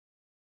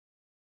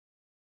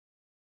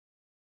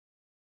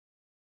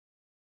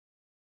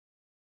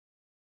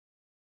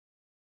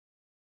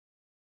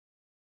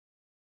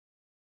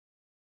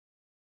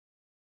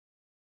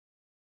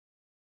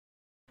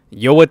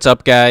Yo, what's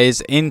up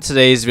guys? In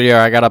today's video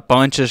I got a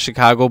bunch of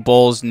Chicago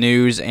Bulls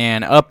news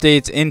and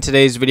updates. In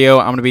today's video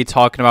I'm going to be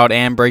talking about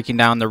and breaking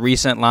down the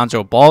recent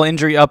Lonzo Ball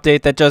injury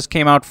update that just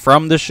came out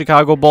from the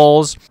Chicago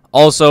Bulls.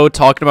 Also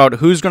talking about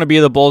who's going to be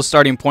the Bulls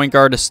starting point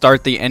guard to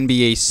start the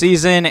NBA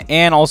season,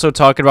 and also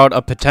talking about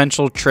a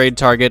potential trade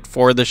target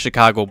for the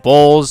Chicago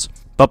Bulls.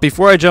 But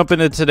before I jump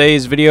into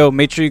today's video,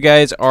 make sure you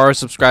guys are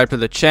subscribed to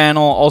the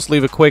channel. Also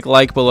leave a quick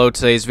like below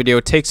today's video.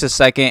 It takes a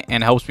second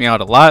and helps me out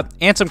a lot.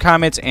 And some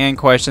comments and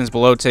questions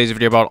below today's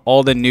video about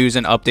all the news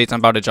and updates I'm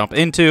about to jump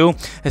into,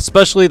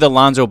 especially the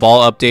Lonzo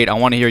Ball update. I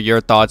want to hear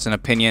your thoughts and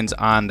opinions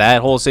on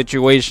that whole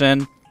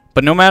situation.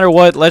 But no matter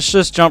what, let's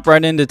just jump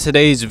right into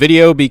today's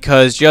video,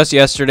 because just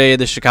yesterday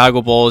the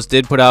Chicago Bulls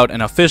did put out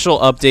an official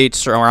update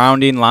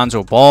surrounding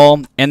Lonzo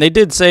Ball, and they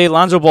did say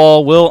Lonzo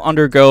Ball will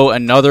undergo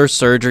another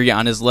surgery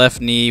on his left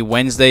knee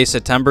Wednesday,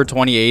 September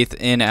 28th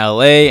in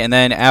LA, and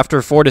then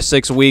after 4 to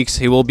 6 weeks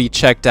he will be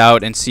checked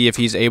out and see if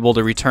he's able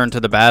to return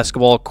to the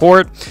basketball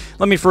court.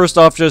 Let me first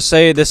off just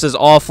say this is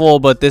awful,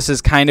 but this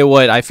is kind of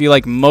what I feel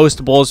like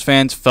most Bulls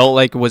fans felt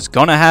like was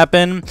gonna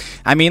happen.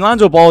 I mean,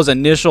 Lonzo Ball's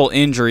initial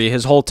injury,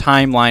 his whole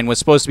timeline was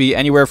supposed to be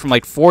anywhere from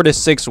like 4 to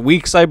 6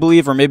 weeks, I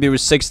believe, or maybe it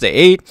was 6 to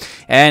 8,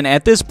 and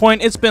at this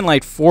point it's been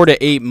like 4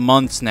 to 8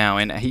 months now,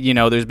 and you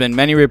know, there's been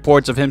many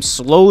reports of him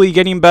slowly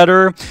getting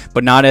better,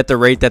 but not at the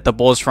rate that the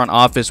Bulls front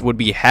office would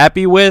be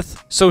happy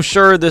with. So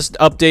sure, this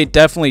update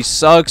definitely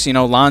sucks. You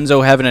know,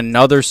 Lonzo having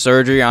another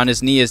surgery on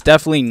his knee is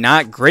definitely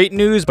not great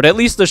news, but at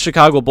least the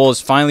Chicago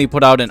Bulls finally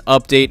put out an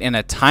update and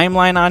a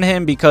timeline on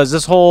him, because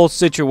this whole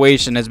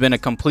situation has been a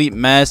complete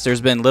mess.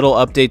 There's been little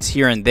updates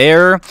here and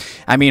there.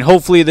 I mean,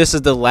 hopefully this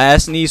is the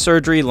last knee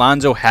surgery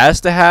Lonzo has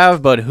to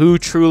have, but who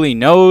truly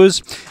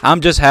knows?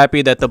 I'm just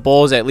happy that the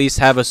Bulls at least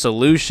have a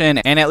solution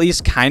and at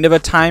least kind of a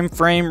time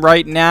frame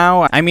right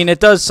now. I mean, it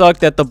does suck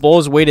that the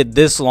Bulls waited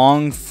this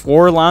long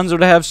for Lonzo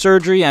to have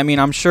surgery. I mean,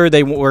 I'm sure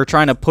they were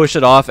trying to push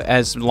it off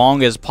as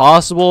long as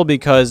possible,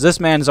 because this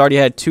man has already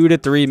had 2 to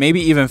 3, maybe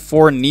even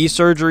 4 knee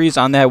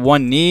surgeries on that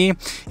one knee.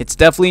 It's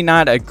definitely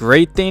not a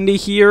great thing to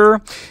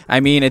hear. I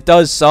mean, it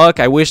does suck.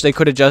 I wish they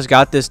could have just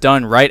got this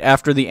done right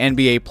after the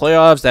NBA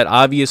playoffs. That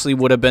obviously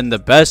would have been the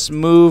best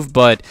move,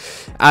 but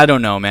I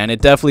don't know, man.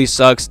 It definitely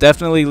sucks.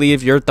 Definitely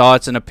leave your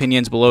thoughts and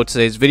opinions below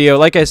today's video.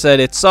 Like I said,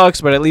 it sucks,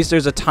 but at least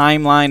there's a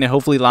timeline, and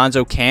hopefully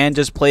Lonzo can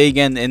just play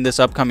again in this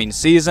upcoming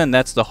season.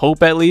 That's the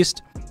hope, at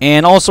least.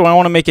 And also, I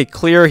want to make it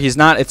clear, he's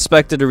not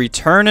expected to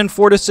return in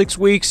 4 to 6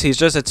 weeks. He's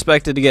just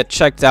expected to get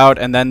checked out,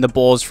 and then the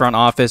Bulls front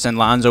office and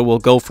Lonzo will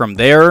go from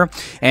there.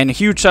 And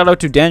huge shout out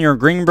to Daniel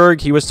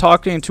Greenberg. He was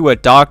talking to a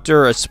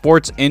doctor, a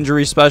sports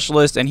injury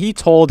specialist, and he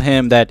told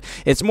him that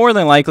it's more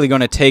than likely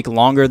going to take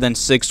longer than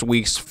 6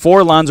 weeks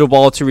for Lonzo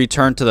Ball to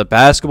return to the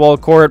basketball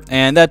court,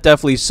 and that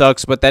definitely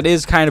sucks, but that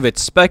is kind of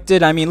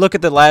expected. I mean, look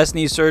at the last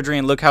knee surgery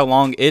and look how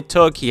long it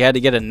took. He had to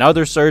get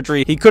another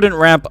surgery. He couldn't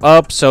ramp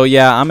up, so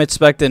yeah, I'm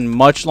expecting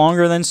much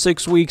longer than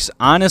 6 weeks,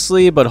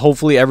 honestly, but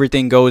hopefully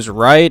everything goes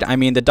right. I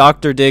mean, the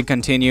doctor did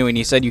continue, and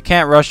he said you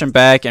can't rush him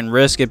back and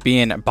risk it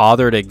being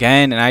bothered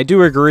again, and I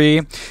do agree.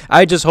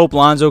 I just hope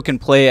Lonzo can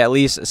play at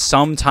least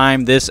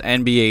sometime this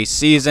NBA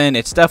season.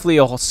 It's definitely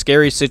a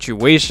scary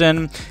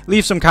situation.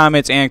 Leave some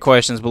comments and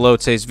questions below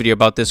today's video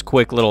about this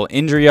quick little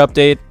injury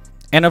update.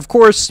 And of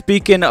course,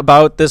 speaking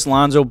about this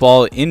Lonzo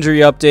Ball injury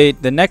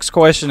update, the next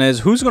question is,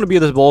 who's going to be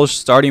the Bulls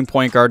starting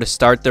point guard to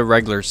start the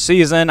regular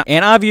season?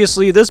 And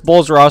obviously, this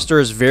Bulls roster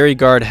is very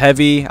guard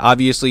heavy.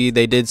 Obviously,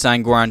 they did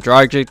sign Goran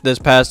Dragic this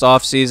past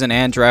offseason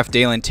and draft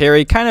Dalen,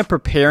 kind of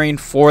preparing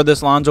for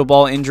this Lonzo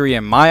Ball injury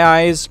in my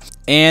eyes.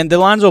 And the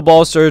Lonzo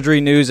Ball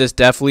surgery news is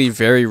definitely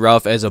very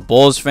rough as a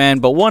Bulls fan,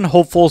 but one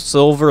hopeful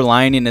silver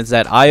lining is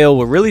that Ayo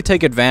will really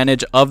take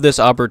advantage of this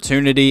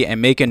opportunity and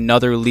make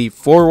another leap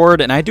forward,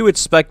 and I do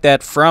expect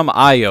that from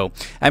Ayo.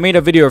 I made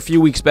a video a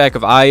few weeks back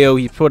of Ayo.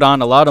 He put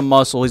on a lot of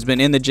muscle. He's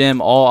been in the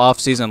gym all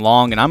offseason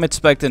long, and I'm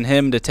expecting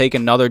him to take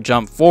another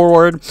jump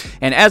forward.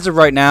 And as of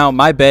right now,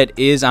 my bet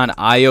is on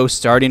Ayo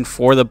starting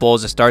for the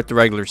Bulls to start the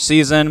regular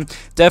season.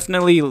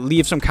 Definitely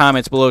leave some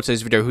comments below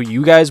today's video who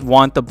you guys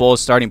want the Bulls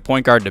starting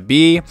point guard to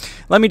be.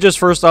 Let me just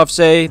first off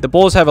say the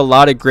Bulls have a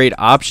lot of great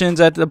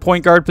options at the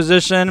point guard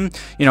position.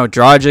 You know,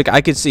 Dragic,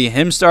 I could see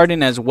him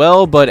starting as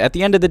well, but at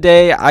the end of the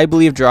day, I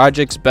believe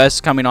Dragic's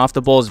best coming off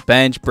the Bulls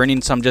bench,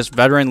 bringing some just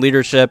veteran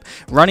leadership,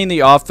 running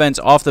the offense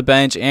off the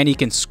bench, and he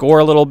can score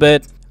a little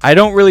bit. I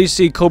don't really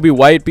see Coby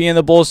White being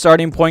the Bulls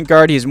starting point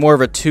guard. He's more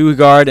of a 2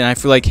 guard, and I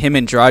feel like him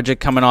and Dragic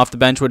coming off the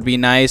bench would be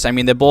nice. I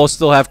mean, the Bulls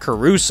still have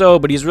Caruso,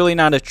 but he's really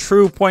not a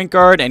true point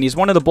guard, and he's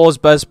one of the Bulls'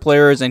 best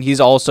players, and he's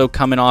also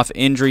coming off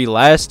injury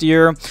last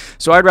year.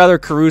 So I'd rather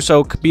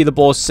Caruso be the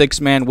Bulls'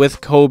 6-man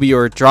with Coby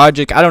or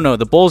Dragic. I don't know.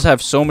 The Bulls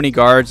have so many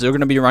guards. They're going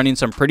to be running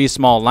some pretty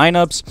small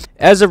lineups.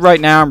 As of right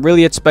now, I'm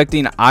really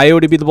expecting Ayo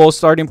to be the Bulls'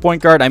 starting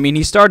point guard. I mean,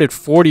 he started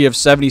 40 of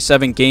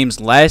 77 games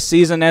last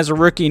season as a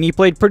rookie, and he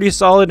played pretty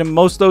solid in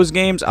most those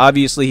games.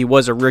 Obviously, he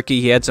was a rookie.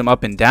 He had some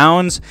up and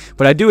downs,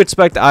 but I do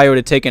expect Ayo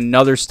to take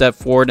another step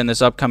forward in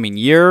this upcoming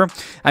year.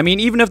 I mean,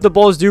 even if the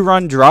Bulls do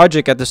run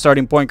Dragic at the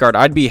starting point guard,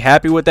 I'd be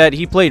happy with that.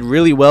 He played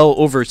really well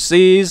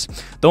overseas.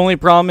 The only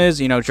problem is,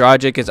 you know,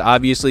 Dragic is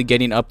obviously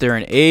getting up there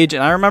in age,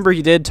 and I remember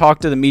he did talk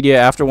to the media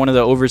after one of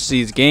the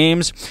overseas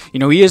games. You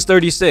know, he is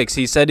 36.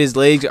 He said his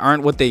legs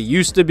aren't what they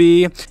used to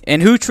be,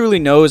 and who truly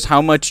knows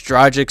how much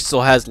Dragic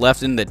still has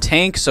left in the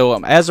tank.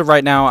 So as of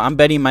right now, I'm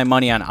betting my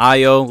money on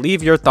Ayo.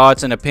 Leave your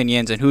thoughts and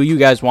opinions and who you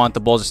guys want the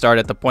Bulls to start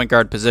at the point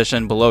guard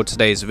position below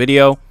today's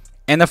video.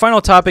 And the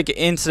final topic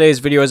in today's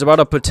video is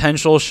about a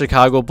potential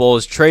Chicago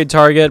Bulls trade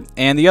target.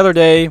 And the other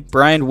day,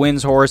 Brian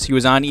Windhorst, he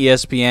was on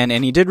ESPN,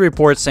 and he did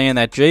report saying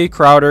that Jae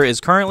Crowder is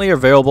currently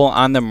available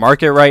on the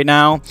market right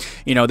now.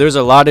 You know, there's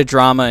a lot of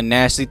drama and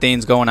nasty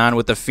things going on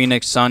with the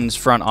Phoenix Suns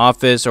front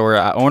office or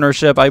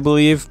ownership, I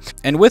believe.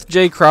 And with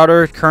Jae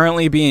Crowder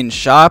currently being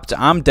shopped,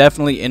 I'm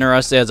definitely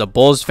interested as a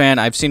Bulls fan.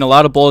 I've seen a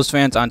lot of Bulls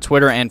fans on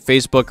Twitter and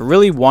Facebook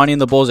really wanting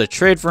the Bulls to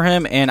trade for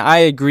him, and I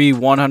agree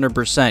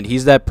 100%.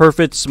 He's that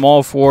perfect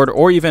small forward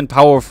or even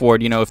power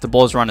forward, you know, if the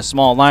Bulls run a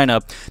small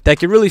lineup, that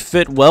could really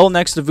fit well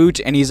next to Vooch,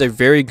 and he's a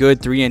very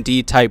good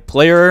 3-and-D type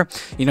player.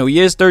 You know, he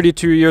is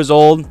 32 years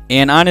old,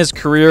 and on his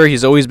career,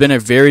 he's always been a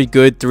very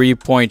good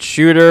three-point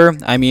shooter.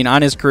 I mean,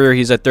 on his career,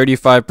 he's a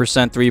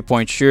 35%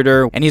 three-point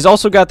shooter, and he's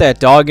also got that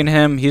dog in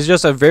him. He's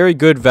just a very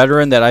good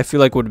veteran that I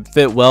feel like would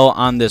fit well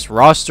on this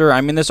roster.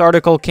 I mean, this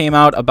article came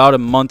out about a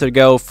month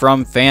ago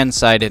from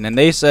Fansided, and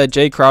they said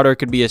Jae Crowder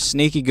could be a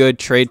sneaky good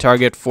trade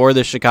target for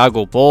the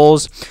Chicago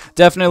Bulls.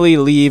 Definitely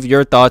leave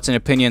your thoughts and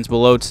opinions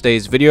below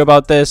today's video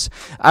about this.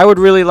 I would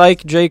really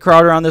like Jae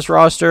Crowder on this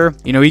roster.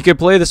 You know, he could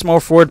play the small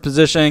forward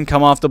position,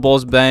 come off the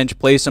Bulls bench,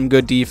 play some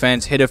good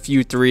defense, hit a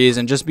few threes,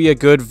 and just be a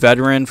good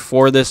veteran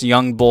for this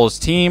young Bulls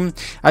team.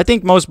 I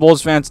think most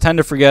Bulls fans tend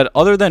to forget,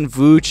 other than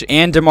Vooch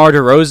and DeMar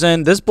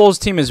DeRozan, this Bulls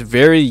team is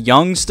very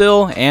young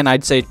still, and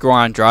I'd say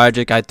Goran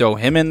Dragic, I'd throw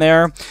him in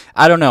there.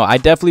 I don't know.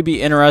 I'd definitely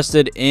be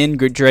interested in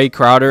Jae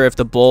Crowder if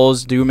the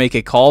Bulls do make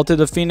a call to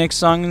the Phoenix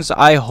Suns.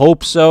 I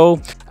hope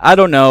so. I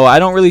don't know. I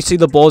don't really see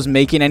the Bulls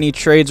making any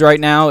trades right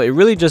now. It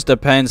really just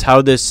depends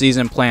how this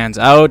season plans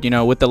out. You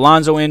know, with the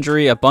Lonzo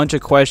injury, a bunch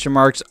of question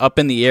marks up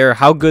in the air,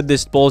 how good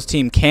this Bulls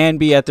team can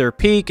be at their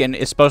peak, and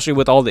especially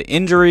with all the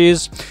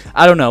injuries.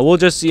 I don't know. We'll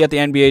just see at the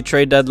NBA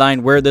trade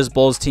deadline where this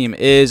Bulls team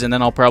is, and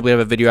then I'll probably have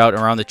a video out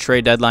around the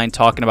trade deadline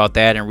talking about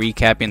that and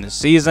recapping the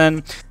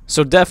season.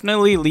 So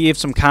definitely leave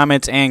some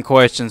comments and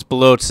questions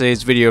below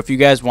today's video if you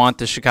guys want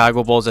the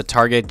Chicago Bulls to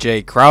target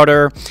Jae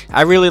Crowder.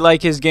 I really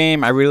like his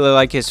game. I really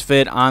like his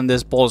fit on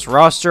this Bulls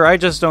roster. I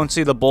just don't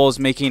see the Bulls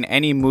making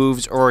any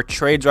moves or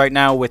trades right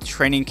now with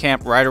training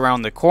camp right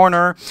around the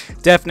corner.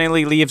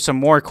 Definitely leave some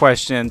more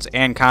questions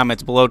and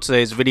comments below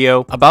today's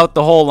video about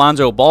the whole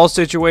Lonzo Ball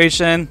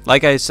situation.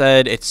 Like I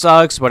said, it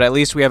sucks, but at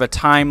least we have a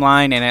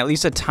timeline and at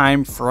least a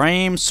time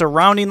frame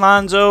surrounding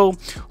Lonzo.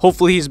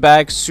 Hopefully he's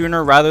back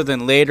sooner rather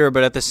than later,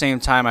 but at the same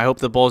time, I hope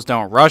the Bulls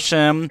don't rush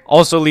him.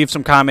 Also, leave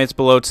some comments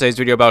below today's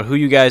video about who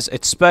you guys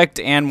expect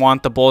and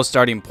want the Bulls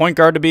starting point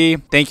guard to be.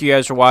 Thank you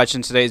guys for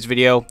watching today's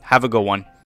video. Have a good one.